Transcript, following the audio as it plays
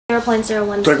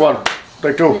0.01. Take 1,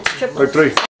 take 2, take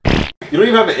 3. You don't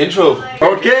even have an intro.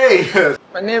 Okay.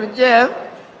 My name is Jeff.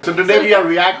 So today we are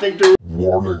reacting to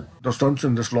warning. The stunts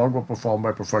in this vlog were performed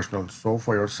by professionals, so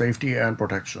for your safety and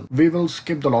protection, we will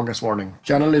skip the longest warning.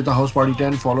 Channel is the House Party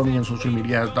 10. Follow me on social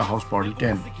media as the House Party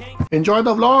 10. Enjoy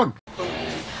the vlog.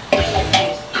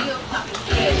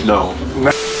 No.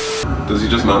 Does he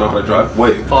just not know how to drive?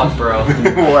 Wait. Fuck, bro.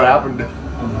 What happened?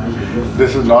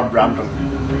 This is not Brampton.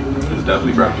 This is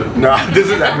definitely Brampton. Nah, this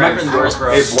is Abramus. Brampton's worse,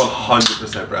 bro. It's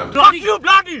 100% Brampton. Bloody you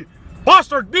bloody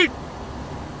bastard bitch!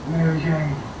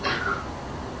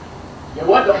 Yeah,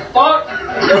 what the fuck?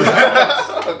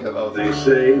 They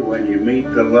say when you meet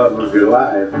the love of your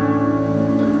life,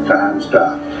 time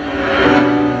stops.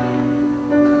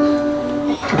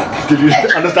 Did you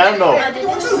understand? No. I didn't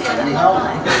understand.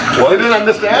 What? You didn't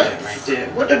understand?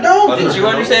 What the dog? Did you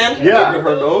understand? Yeah. Her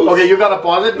nose? Okay, you gotta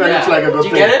pause it when it's like a good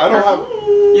Did thing. you get it? I don't have.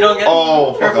 You don't get it?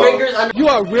 Oh, fuck her off. fingers under You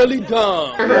are really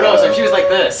dumb. her nose, so she was like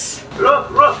this.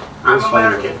 Look, I'm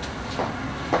American.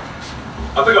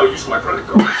 I think I'll use my credit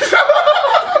card.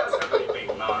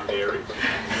 Anything non-dairy.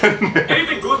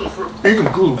 Anything gluten free. Even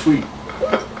gluten free.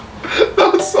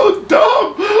 That was so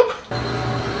dumb.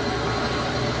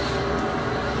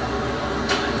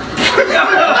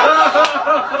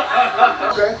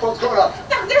 Okay, what's going on?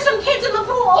 There's some kids in the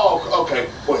pool. Oh, okay.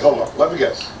 Wait, hold on. Let me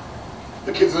guess.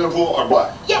 The kids in the pool are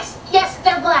black. Yes,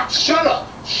 they're black. Shut up.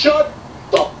 Shut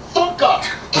the fuck up.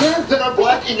 Kids that are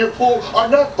black in your pool are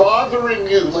not bothering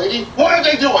you, lady. What are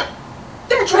they doing?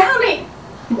 They're drowning.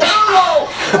 No!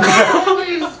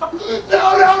 Please! No,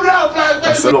 black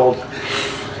That's so old.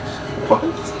 What?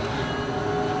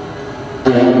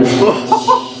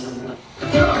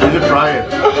 You should try it.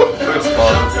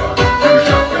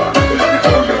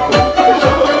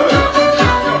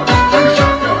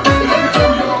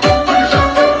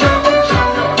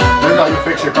 This is how you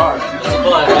fix your car.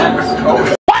 What?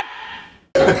 150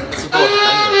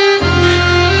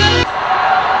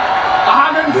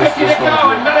 to go,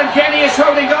 and Melancheni is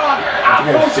holding on.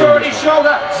 Alphonse over his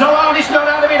shoulder. Zolani's not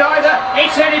out of it either.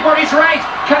 It's anybody's race.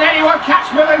 Can anyone catch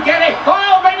Melancheni?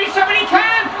 Oh, maybe somebody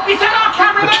can. He said, "Our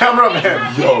cameraman." The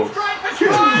cameraman. Yo.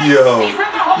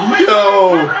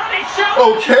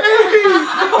 Okay.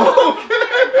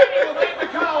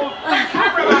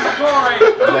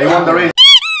 Yeah, you won the race.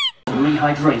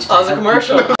 Rehydrate. Oh, it's a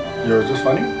commercial. Yo, is this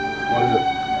funny? What is it?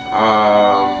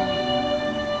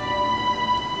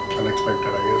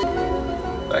 Unexpected, I guess.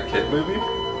 That kid movie?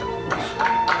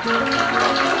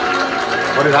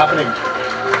 What is happening?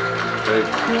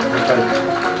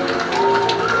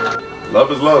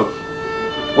 Love is love.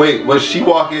 Wait, was she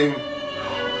walking?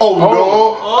 Oh,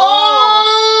 no!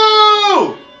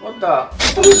 Oh! What the?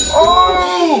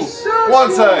 Oh!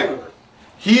 One sec.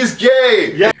 He's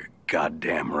gay. Yeah.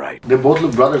 Goddamn right. They both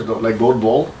look brothers though, like both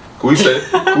bald. Can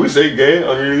we say gay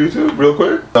on your YouTube real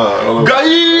quick? I don't know.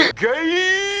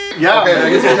 Gay! Yeah. Okay, I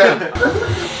guess you can.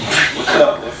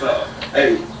 What's up?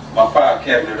 Hey, my fire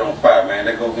cabinet on fire, man.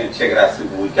 Let's go ahead and check it out, see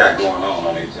what we got going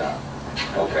on that job.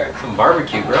 Okay. Some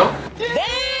barbecue, bro. Damn!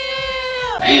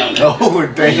 Oh,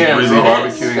 damn. Really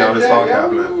barbecuing out his file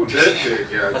cabinet.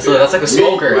 That's like a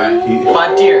smoker.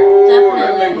 5 tier.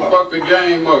 Definitely. Fuck the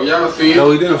game up, y'all see it? No,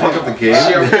 he didn't fuck up the game.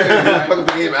 He didn't fuck up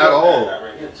the game at all.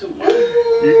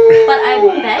 But I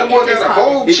bet it is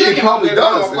hard. It probably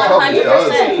does. It probably 100%. does.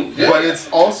 But it's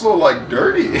also like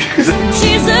dirty.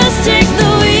 Jesus, take the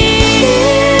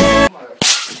lead.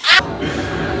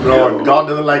 Bro, God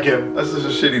doesn't like him. That's just a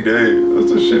shitty day.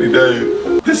 That's a shitty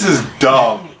day. This is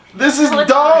dumb. This is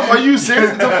dumb. Are you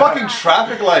serious? It's a fucking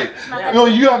traffic light. Yo,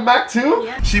 you have Mac too?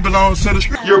 Yeah. She belongs to the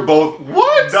street. You're both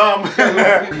what? Dumb. I'm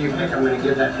gonna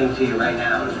give that thing to you right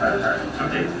now in front of her.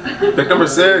 Okay. Pick number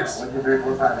 6. 1, 2, 3,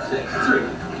 4, 5, 6. 3.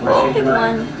 Oh. Pick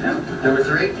one. Number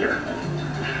 3? Yeah.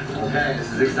 Okay,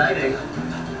 this is exciting.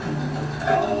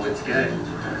 Oh, it's good.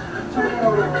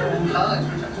 Hug.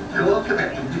 Go up, come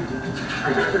here.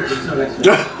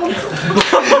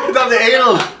 It's on the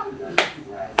anal.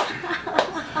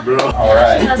 Bro.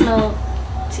 Alright. She has no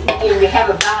teeth. We have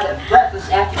about a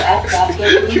breakfast after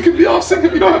You can be off sick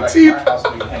if you don't have teeth.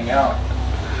 Hang out.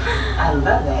 I love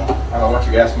that. I don't want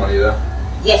your gas money though.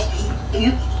 Yes,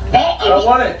 you. That I don't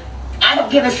want it. I don't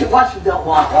give a shit what you don't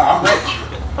want. Well, I'm rich.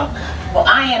 Well,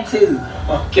 I am too.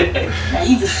 Okay. Now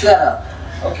you just shut up.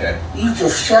 Okay. You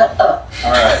just shut up.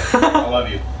 Alright. I love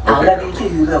you. I love you too,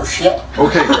 you little shit.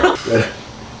 Okay, girl.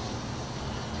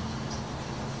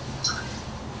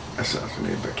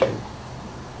 Assassinate the king.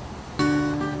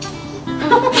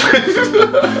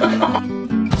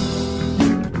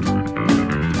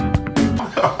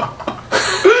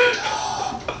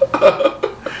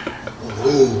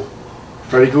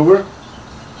 Freddy Krueger?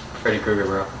 Freddy Krueger,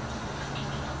 bro.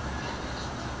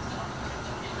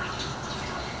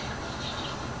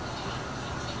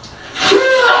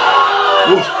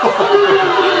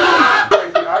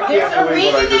 There's a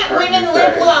reason that women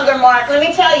live longer, Mark. Let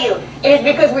me tell you. It is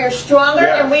because we are stronger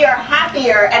and we are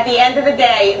happier at the end of the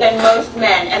day than most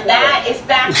men. And that is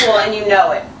factual and you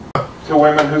know it. To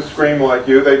women who scream like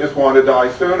you, they just want to die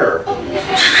sooner.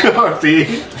 See?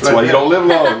 That's why you don't live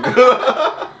long.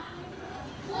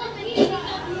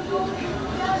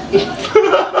 You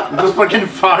just fucking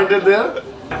farted there?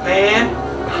 Man,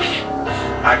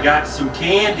 I got some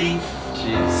candy.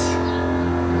 Jeez.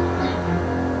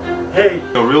 Hey.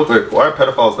 No, real quick, why are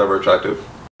pedophiles never attractive?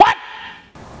 What?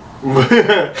 No, I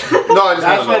just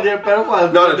That's why they're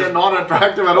pedophiles. No, they're not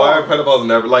attractive at all. Why are pedophiles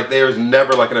never, like, there's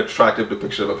never, like, an attractive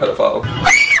depiction of a pedophile?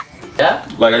 Yeah?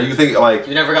 Like, are you thinking, like...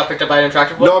 You never got picked up by an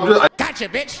attractive one? No, I'm just... Gotcha,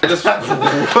 bitch! I just...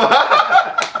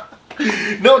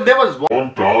 No, there was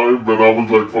one time when I was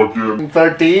like fucking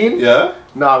 13? Yeah?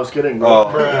 No, I was kidding. Bro. Oh.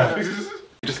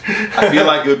 I feel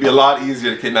like it would be a lot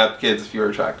easier to kidnap kids if you were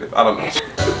attractive. I don't know.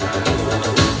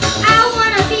 I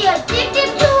want to be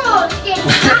addicted to roller skating.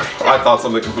 I thought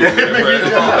something completely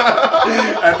different.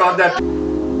 I thought that...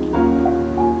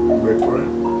 Wait for it.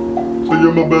 So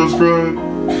you're my best friend.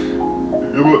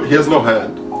 He has no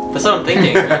hand. That's what I'm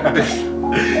thinking.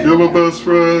 You're my best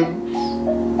friend.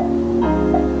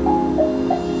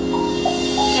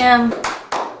 Damn.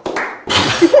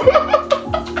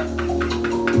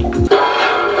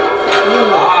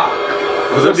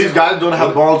 These guys don't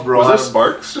have balls, bro. Was there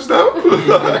sparks just now? No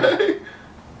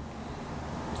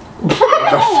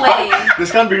way.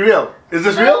 This can't be real. Is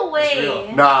this real? No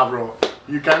way. Nah, bro.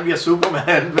 You can't be a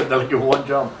Superman with like one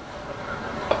jump.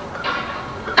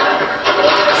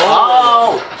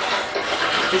 Oh!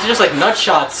 These are just like nut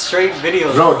shots, straight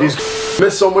videos. Bro, these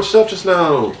missed so much stuff just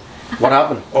now. What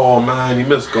happened? Oh man, you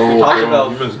missed gold, bro.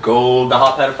 You missed gold. The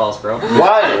hot pedophiles, bro.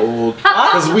 Why? Gold.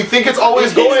 Because we think it's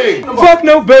always going. Fuck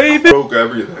no, baby! Broke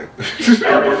everything. Is he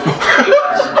sleeping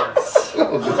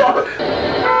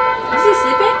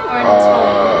or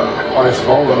on his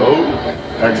phone?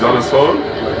 He's on his phone?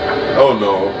 Oh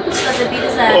no. About to beat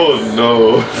his ass. Oh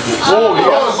no. Oh no.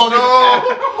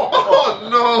 Oh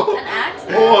no. An axe?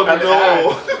 Oh no.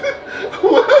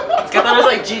 I thought it was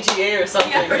like GTA or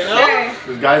something, Yeah, for you know? sure.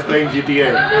 This guy's playing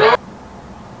GTA.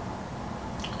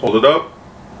 Hold it up.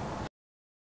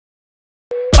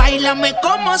 Báilame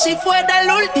como si fuera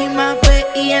la última vez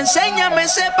y enséñame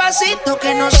ese pasito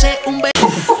que no sé un be.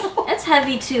 That's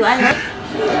heavy too. I know.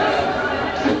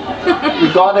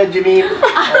 You got it, Janine.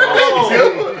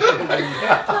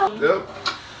 Yep.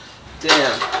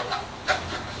 Damn.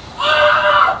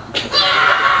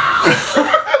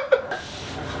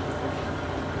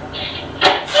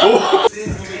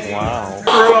 Wow.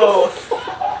 Bro.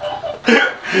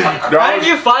 How did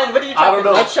you find? What did you try? I don't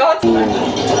know. Shots?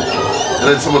 And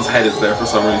then someone's head is there for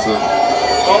some reason.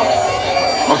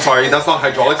 Oh. I'm sorry, that's not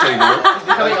hydraulics anymore. He's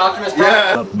becoming Optimus Prime.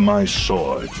 Yeah. Up my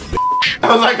sword.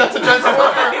 I was like, that's a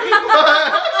transformer.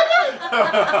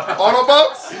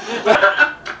 Autobots?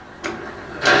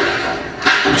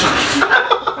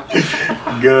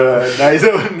 Good. Nice.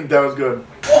 That was good.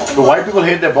 The white people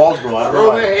hate their balls, bro. I don't know Bro,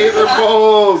 why. they hate their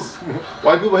balls.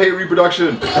 White people hate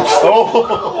reproduction.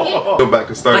 Oh. Go back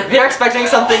to start. Like they're expecting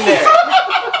something there.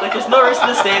 Like there's no reason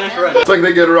to stand in front. It's like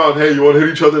they get around, hey, you want to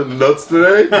hit each other in the nuts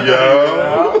today?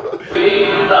 Yeah.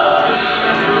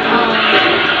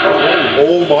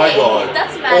 Oh my god.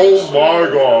 That's Oh my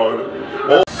god.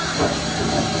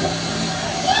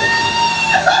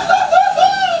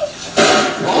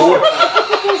 Oh.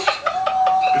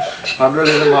 100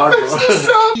 in the mark, bro.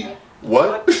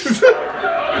 What?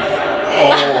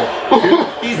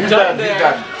 Oh. He's done there. He's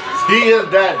done. He is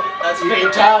dead. That's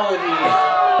fatality.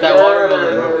 That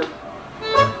watermelon.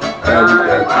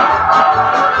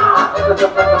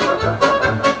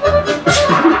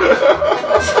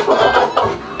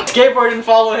 Skateboard didn't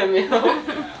follow him, you know?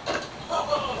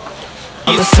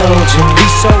 I'm a soldier.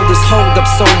 These shoulders hold up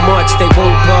so much they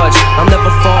won't budge. I'll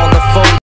never fall or fold.